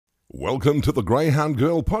Welcome to the Greyhound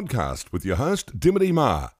Girl podcast with your host, Dimity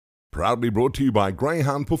Ma. Proudly brought to you by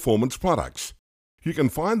Greyhound Performance Products. You can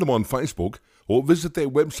find them on Facebook or visit their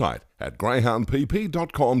website at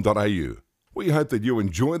greyhoundpp.com.au. We hope that you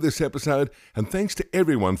enjoy this episode, and thanks to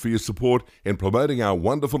everyone for your support in promoting our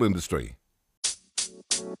wonderful industry.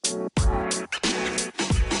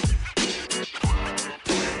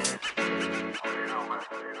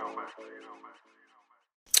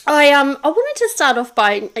 I wanted to start off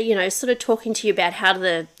by, sort of talking to you about how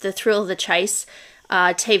the Thrill of the Chase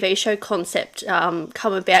TV show concept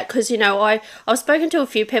come about, because, I've spoken to a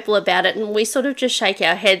few people about it, and we sort of just shake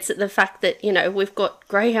our heads at the fact that, we've got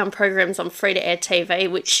Greyhound programs on free-to-air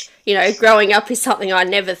TV, which, growing up is something I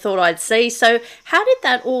never thought I'd see. So how did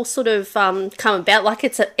that all sort of come about? Like,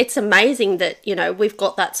 it's amazing that, we've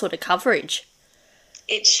got that sort of coverage.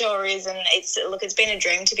 It sure is, and it's been a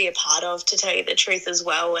dream to be a part of, to tell you the truth as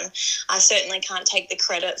well. And I certainly can't take the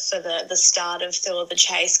credit for the start of Thrill of the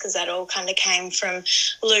Chase, because that all kind of came from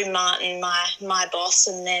Lou Martin, my boss,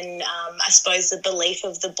 and then I suppose the belief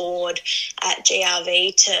of the board at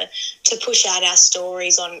GRV to push out our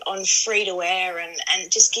stories on free to air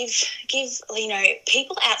and just give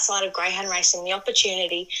people outside of greyhound racing the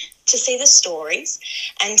opportunity to see the stories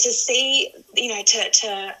and to see, to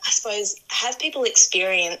I suppose have people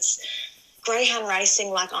experience greyhound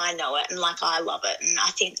racing like I know it and like I love it. And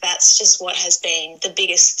I think that's just what has been the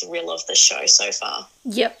biggest thrill of the show so far.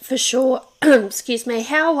 Yep, for sure. Excuse me.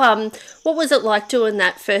 How what was it like doing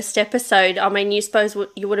that first episode? I mean, you suppose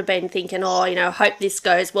you would have been thinking, hope this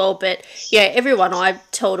goes well, but yeah, everyone I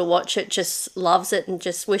tell to watch it just loves it and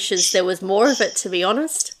just wishes there was more of it, to be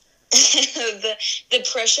honest. The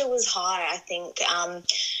pressure was high, I think.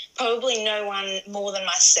 Probably no one more than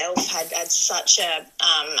myself had such a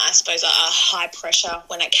high pressure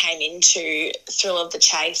when it came into Thrill of the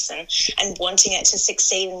Chase and wanting it to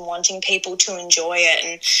succeed and wanting people to enjoy it.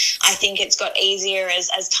 And I think it's got easier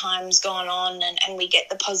as time's gone on and we get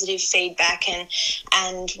the positive feedback and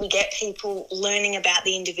we get people learning about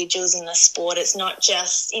the individuals in the sport. It's not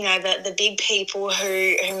just, the big people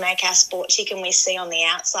who make our sport tick and we see on the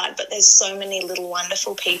outside, but there's so many little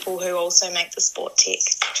wonderful people who also make the sport tick.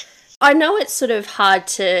 I know it's sort of hard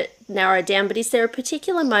to narrow down, but is there a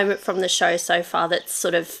particular moment from the show so far that's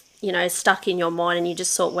sort of, stuck in your mind and you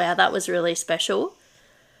just thought, wow, that was really special?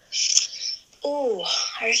 Oh,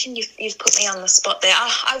 I reckon you've put me on the spot there.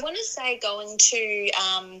 I want to say going to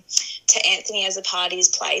Anthony Azzopardi's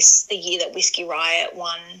place the year that Whiskey Riot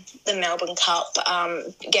won the Melbourne Cup,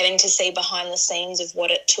 getting to see behind the scenes of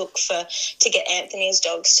what it took to get Anthony's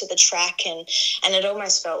dogs to the track, and it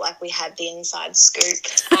almost felt like we had the inside scoop.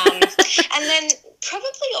 And then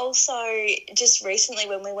probably also just recently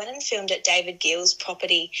when we went and filmed at David Gill's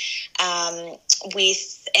property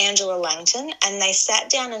with Angela Langton, and they sat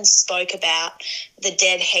down and spoke about the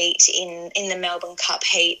dead heat in the Melbourne Cup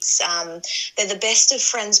heats. They're the best of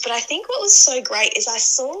friends, but I think what was so great is I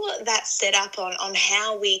saw that set up on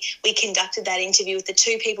how we conducted that interview with the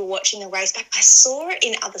two people watching the race back. I saw it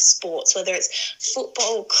in other sports, whether it's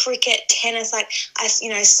football, cricket, tennis. Like I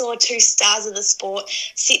saw two stars of the sport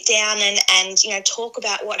sit down and talk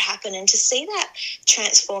about what happened, and to see that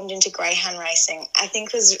transformed into greyhound racing, I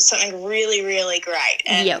think was something really, really great.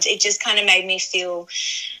 And It just kind of made me feel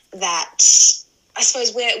that I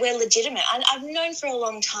suppose we're legitimate. I've known for a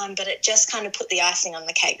long time, but it just kind of put the icing on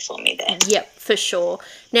the cake for me there. Yep, for sure.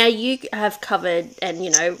 Now, you have covered and,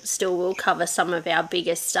 still will cover some of our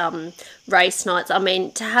biggest race nights. I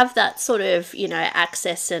mean, to have that sort of,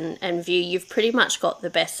 access and view, you've pretty much got the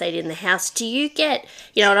best seat in the house. Do you get,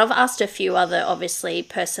 and I've asked a few other, obviously,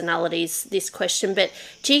 personalities this question, but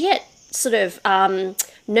do you get sort of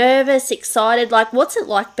nervous, excited? Like, what's it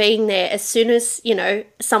like being there as soon as,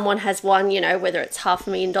 someone has won, whether it's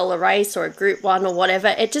 $500,000 race or a Group 1 or whatever?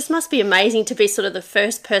 It just must be amazing to be sort of the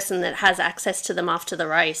first person that has access to them after the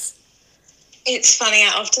race. It's funny,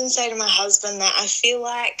 I often say to my husband that I feel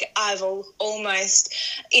like I've almost,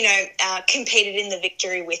 competed in the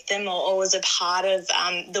victory with them or was a part of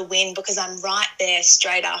the win, because I'm right there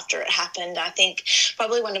straight after it happened. I think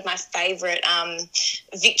probably one of my favourite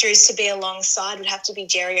victories to be alongside would have to be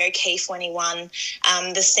Jerry O'Keefe when he won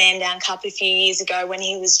the Sandown Cup a few years ago, when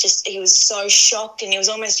he was so shocked and he was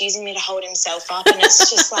almost using me to hold himself up. And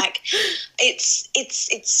it's just like,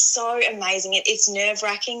 it's so amazing. It's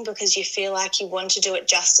nerve-wracking because you feel like you want to do it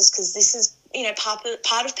justice, because this is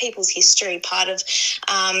part of people's history, part of,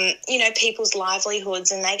 people's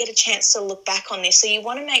livelihoods, and they get a chance to look back on this. So you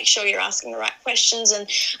want to make sure you're asking the right questions,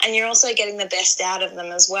 and you're also getting the best out of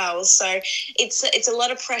them as well. So it's a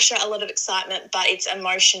lot of pressure, a lot of excitement, but it's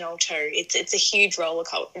emotional too. It's a huge roller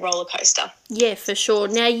coaster. Yeah, for sure.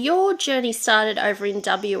 Now, your journey started over in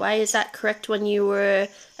WA, is that correct, when you were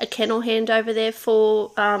a kennel hand over there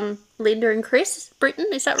for Linda and Chris Britton,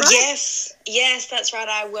 is that right? Yes, that's right.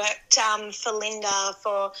 I worked for Linda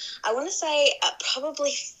for, I want to say,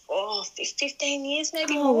 probably 15 years,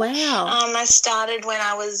 maybe more. Oh, wow. I started when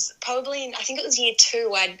I was probably, I think it was year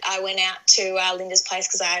 2. I went out to Linda's place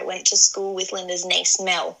because I went to school with Linda's niece,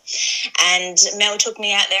 Mel. And Mel took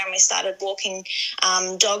me out there and we started walking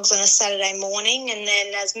dogs on a Saturday morning. And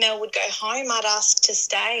then as Mel would go home, I'd ask to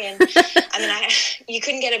stay. And I mean, you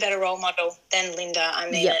couldn't get a better role model than Linda. I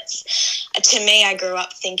mean, It's to me, I grew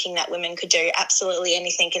up thinking that women could do absolutely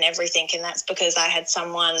anything and everything, and that's because I had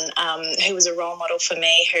someone who was a role model for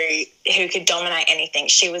me who could dominate anything.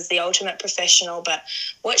 She was the ultimate professional, but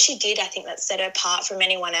what she did, I think that set her apart from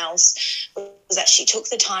anyone else, was that she took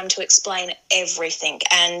the time to explain everything.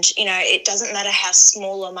 And, it doesn't matter how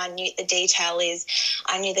small or minute the detail is.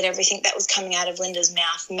 I knew that everything that was coming out of Linda's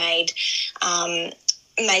mouth made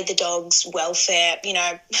the dog's welfare,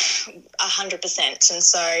 100%. And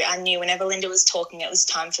so I knew whenever Linda was talking, it was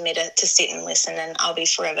time for me to sit and listen, and I'll be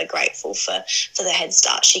forever grateful for the head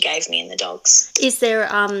start she gave me in the dogs. Is there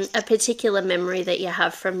a particular memory that you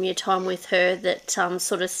have from your time with her that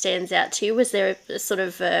sort of stands out to you? Was there a sort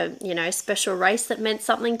of special race that meant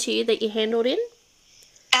something to you that you handled in?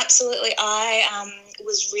 Absolutely. I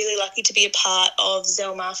was really lucky to be a part of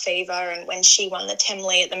Zelmar Fever, and when she won the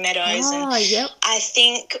Temley at the Meadows. I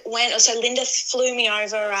think so Linda flew me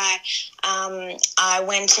over. I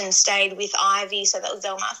went and stayed with Ivy, so that was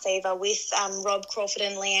Zelmar Fever, with Rob Crawford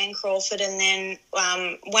and Leanne Crawford, and then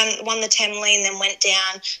won the Temley, and then went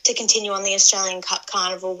down to continue on the Australian Cup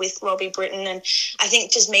Carnival with Robbie Britton. And I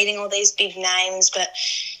think just meeting all these big names, but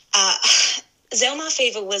Zelmar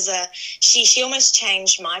Fever was she almost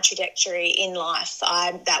changed my trajectory in life.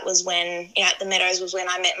 That was when, at the Meadows was when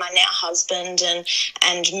I met my now husband and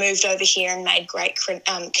moved over here and made great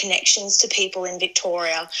connections to people in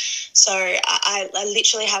Victoria. So I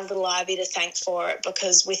literally have little Ivy to thank for it,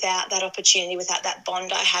 because without that opportunity, without that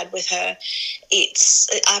bond I had with her,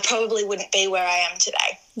 I probably wouldn't be where I am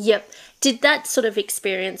today. Yep. Did that sort of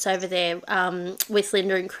experience over there with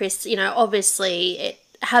Linda and Chris, obviously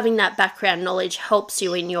having that background knowledge helps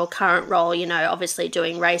you in your current role, obviously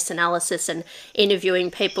doing race analysis and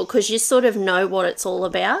interviewing people, because you sort of know what it's all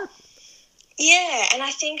about? Yeah, and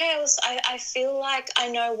I think I feel like I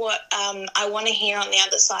know what I want to hear on the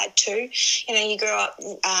other side too. You grow up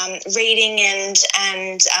reading and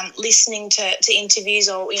listening to interviews,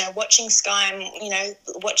 or watching Sky and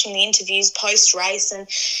watching the interviews post race, and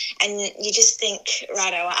you just think,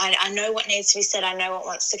 righto, I know what needs to be said, I know what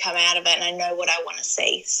wants to come out of it, and I know what I want to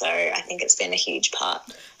see. So I think it's been a huge part.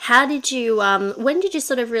 How did you, when did you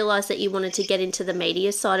sort of realise that you wanted to get into the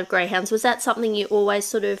media side of Greyhounds? Was that something you always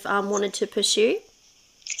sort of wanted to pursue?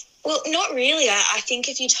 Well, not really. I think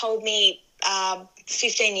if you told me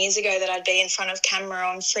 15 years ago that I'd be in front of camera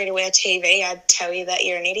on free-to-air TV, I'd tell you that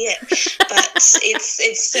you're an idiot. But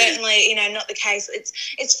it's certainly, not the case.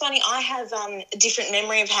 It's funny. I have a different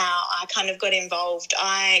memory of how I kind of got involved.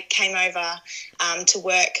 I came over to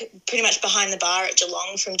work pretty much behind the bar at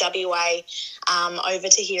Geelong from WA over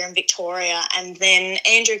to here in Victoria. And then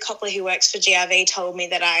Andrew Copley, who works for GRV, told me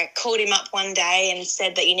that I called him up one day and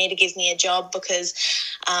said that you need to give me a job because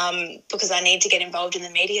I need to get involved in the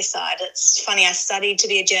media side. It's funny, I studied to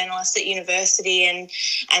be a journalist at university,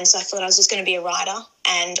 and so I thought I was just going to be a writer.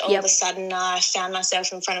 And all of a sudden I found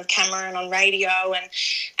myself in front of camera and on radio,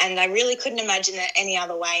 and I really couldn't imagine it any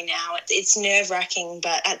other way now. It's nerve-wracking,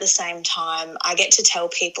 but at the same time I get to tell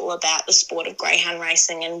people about the sport of greyhound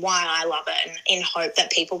racing and why I love it, and in hope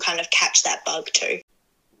that people kind of catch that bug too.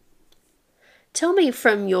 Tell me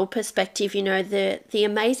from your perspective, the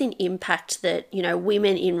amazing impact that,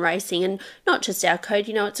 women in racing, and not just our code,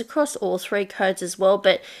 it's across all 3 codes as well,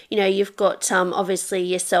 but, you've got obviously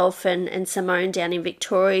yourself and Simone down in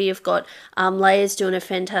Victoria, you've got Leia's doing a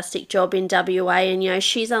fantastic job in WA, and,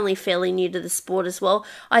 she's only fairly new to the sport as well.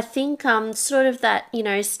 I think sort of that,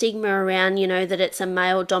 stigma around, that it's a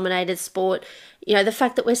male-dominated sport, you know, the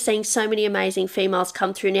fact that we're seeing so many amazing females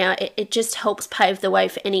come through now, it just helps pave the way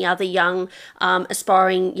for any other young,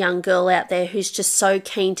 aspiring young girl out there who's just so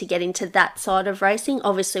keen to get into that side of racing.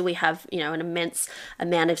 Obviously, we have, you know, an immense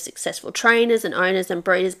amount of successful trainers and owners and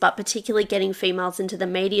breeders, but particularly getting females into the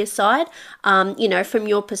media side. You know, from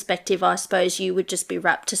your perspective, I suppose you would just be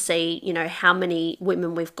rapt to see, you know, how many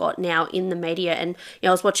women we've got now in the media. And, you know,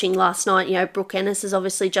 I was watching last night, you know, Brooke Ennis has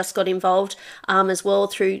obviously just got involved as well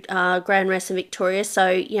through Grand Race in Victoria. So,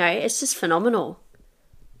 you know, it's just phenomenal.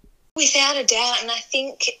 Without a doubt, and I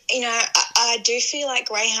think, you know, I do feel like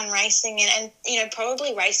greyhound racing and, you know,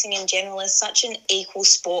 probably racing in general is such an equal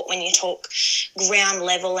sport when you talk ground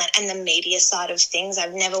level and the media side of things.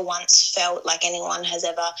 I've never once felt like anyone has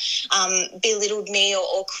ever belittled me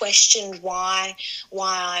or questioned why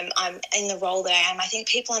I'm in the role that I am. I think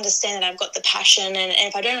people understand that I've got the passion, and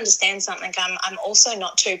if I don't understand something, I'm also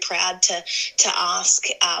not too proud to ask,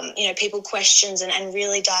 you know, people questions and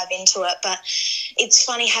really dive into it. But it's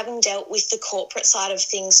funny, having dealt with the corporate side of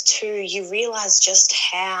things too, you realise just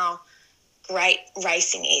how great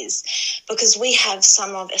racing is, because we have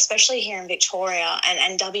some of, especially here in Victoria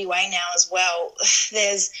and WA now as well,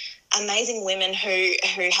 there's amazing women who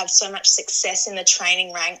have so much success in the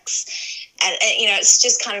training ranks. And, you know, it's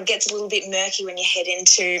just kind of gets a little bit murky when you head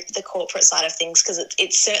into the corporate side of things, because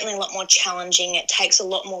it's certainly a lot more challenging. It takes a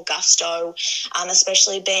lot more gusto,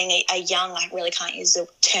 especially being a young, I really can't use the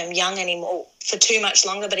term young anymore for too much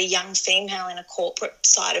longer, but a young female in a corporate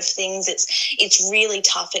side of things, it's really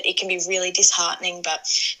tough. It can be really disheartening. But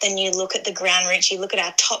then you look at the ground routes, you look at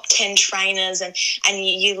our top 10 trainers, and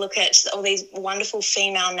you look at all these wonderful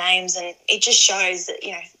female names, and it just shows that,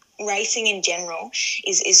 you know, racing in general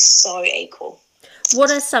is so equal.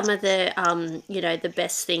 What are some of the, you know, the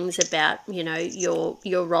best things about, you know,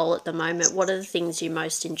 your role at the moment? What are the things you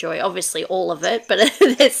most enjoy? Obviously all of it, but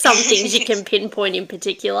there's some things you can pinpoint in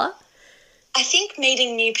particular. I think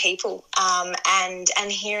meeting new people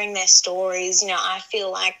and hearing their stories. You know, I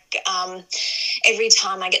feel like every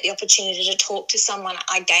time I get the opportunity to talk to someone,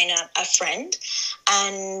 I gain a friend.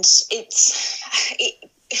 And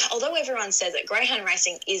although everyone says that greyhound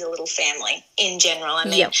racing is a little family in general. I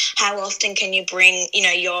mean, yep. How often can you bring, you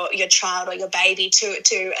know, your child or your baby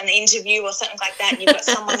to an interview or something like that, and you've got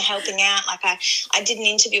someone helping out? Like I did an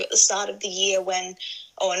interview at the start of the year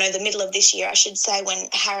the middle of this year, I should say, when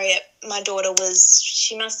Harriet, my daughter,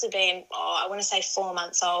 she must have been, I want to say 4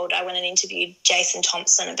 months old. I went and interviewed Jason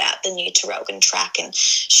Thompson about the new Traralgon track, and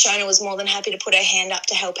Shona was more than happy to put her hand up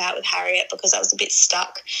to help out with Harriet, because I was a bit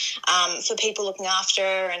stuck for people looking after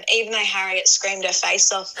her. And even though Harriet screamed her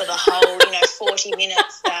face off for the whole, 40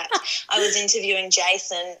 minutes that I was interviewing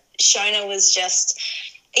Jason, Shona was just,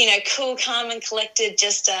 cool, calm and collected,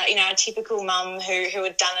 just, a typical mum who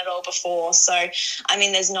had done it all before. So, I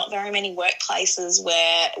mean, there's not very many workplaces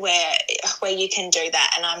where you can do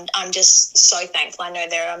that. And I'm just so thankful. I know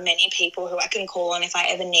there are many people who I can call on if I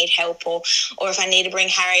ever need help or if I need to bring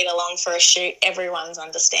Harriet along for a shoot. Everyone's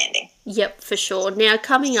understanding. Yep, for sure. Now,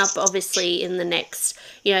 coming up, obviously, in the next,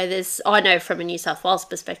 I know from a New South Wales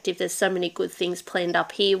perspective, there's so many good things planned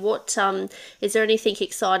up here. What, is there anything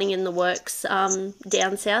exciting in the works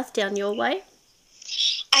down south, down your way?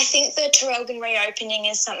 I think the Traralgon reopening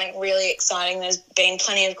is something really exciting. There's been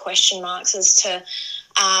plenty of question marks as to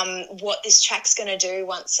what this track's going to do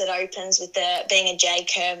once it opens, with being a J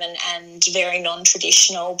curve and very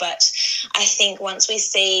non-traditional. But I think once we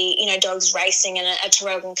see, dogs racing in a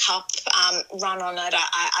Traralgon Cup run on it,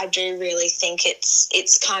 I do really think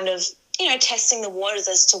it's kind of, testing the waters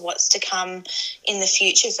as to what's to come in the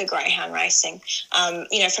future for greyhound racing,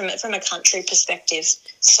 from a country perspective.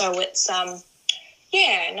 So it's,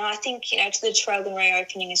 I think, to the Traralgon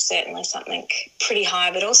reopening is certainly something pretty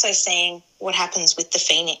high, but also seeing what happens with the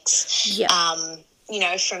Phoenix. Yeah.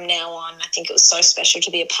 From now on, I think it was so special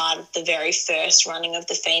to be a part of the very first running of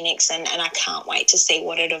the Phoenix, and I can't wait to see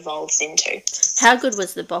what it evolves into. How good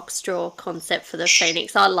was the box draw concept for the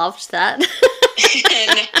Phoenix? I loved that.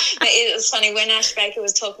 And it was funny, when Ash Baker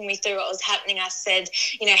was talking me through what was happening, I said,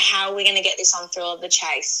 how are we going to get this on Thrill of the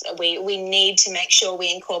Chase? We need to make sure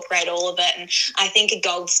we incorporate all of it. And I think a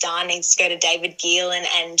gold star needs to go to David Gill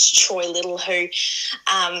and Troy Little, who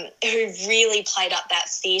really played up that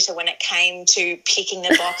theatre when it came to picking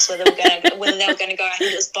the box, whether they were going to go, I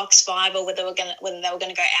think it was box 5, or whether they were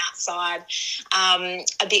going to go outside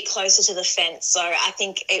a bit closer to the fence. So I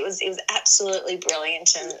think it was absolutely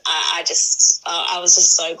brilliant, and I was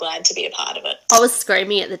just so glad to be a part of it. I was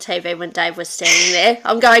screaming at the TV when Dave was standing there.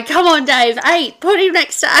 I'm going, come on, Dave, 8, put him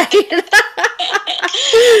next to 8.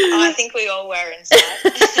 I think we all were inside.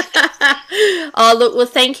 Oh, look, well,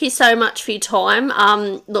 thank you so much for your time.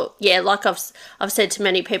 Look, yeah, like I've said to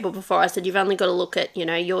many people before, I said you've only got to look at,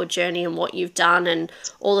 your journey and what you've done and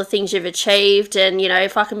all the things you've achieved. And,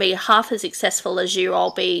 if I can be half as successful as you,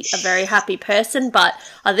 I'll be a very happy person. But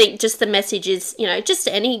I think just the message is, just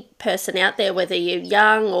any person out there, whether you're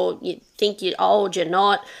young or you think you're old, you're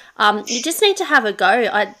not, you just need to have a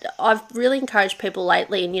go. I've really encouraged people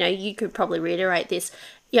lately, and, you could probably reiterate this,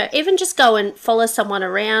 even just go and follow someone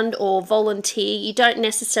around or volunteer. You don't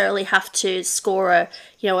necessarily have to score a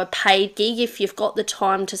paid gig. If you've got the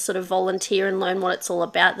time to sort of volunteer and learn what it's all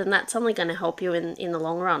about, then that's only going to help you in the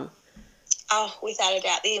long run. Oh, without a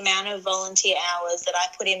doubt, the amount of volunteer hours that I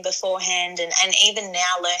put in beforehand and even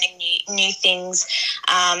now learning new things,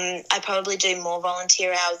 I probably do more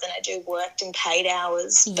volunteer hours than I do worked and paid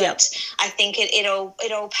hours. Yep. But I think it all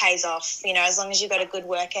pays off, as long as you've got a good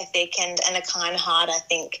work ethic and a kind heart. I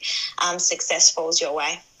think success falls your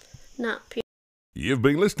way. No, You've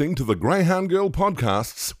been listening to the Greyhound Girl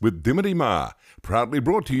podcasts with Dimity Ma, proudly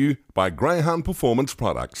brought to you by Greyhound Performance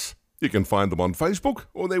Products. You can find them on Facebook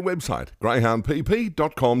or their website,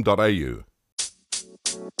 greyhoundpp.com.au.